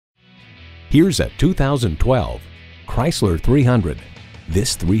Here's a 2012 Chrysler 300.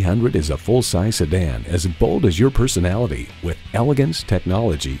 This 300 is a full-size sedan as bold as your personality, with elegance,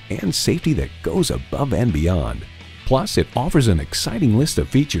 technology, and safety that goes above and beyond. Plus, it offers an exciting list of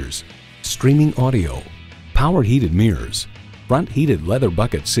features: streaming audio, power heated mirrors, front heated leather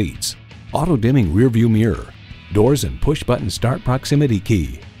bucket seats, auto-dimming rearview mirror, doors and push-button start proximity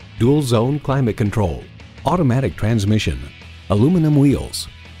key, dual-zone climate control, automatic transmission, aluminum wheels,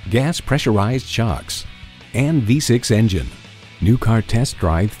 gas pressurized shocks, and V6 engine. New Car Test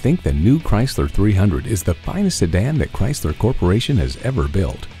Drive think the new Chrysler 300 is the finest sedan that Chrysler Corporation has ever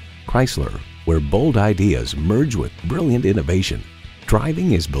built. Chrysler, where bold ideas merge with brilliant innovation.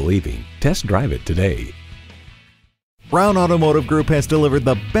 Driving is believing. Test drive it today. Brown Automotive Group has delivered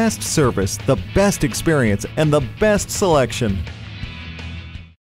the best service, the best experience, and the best selection.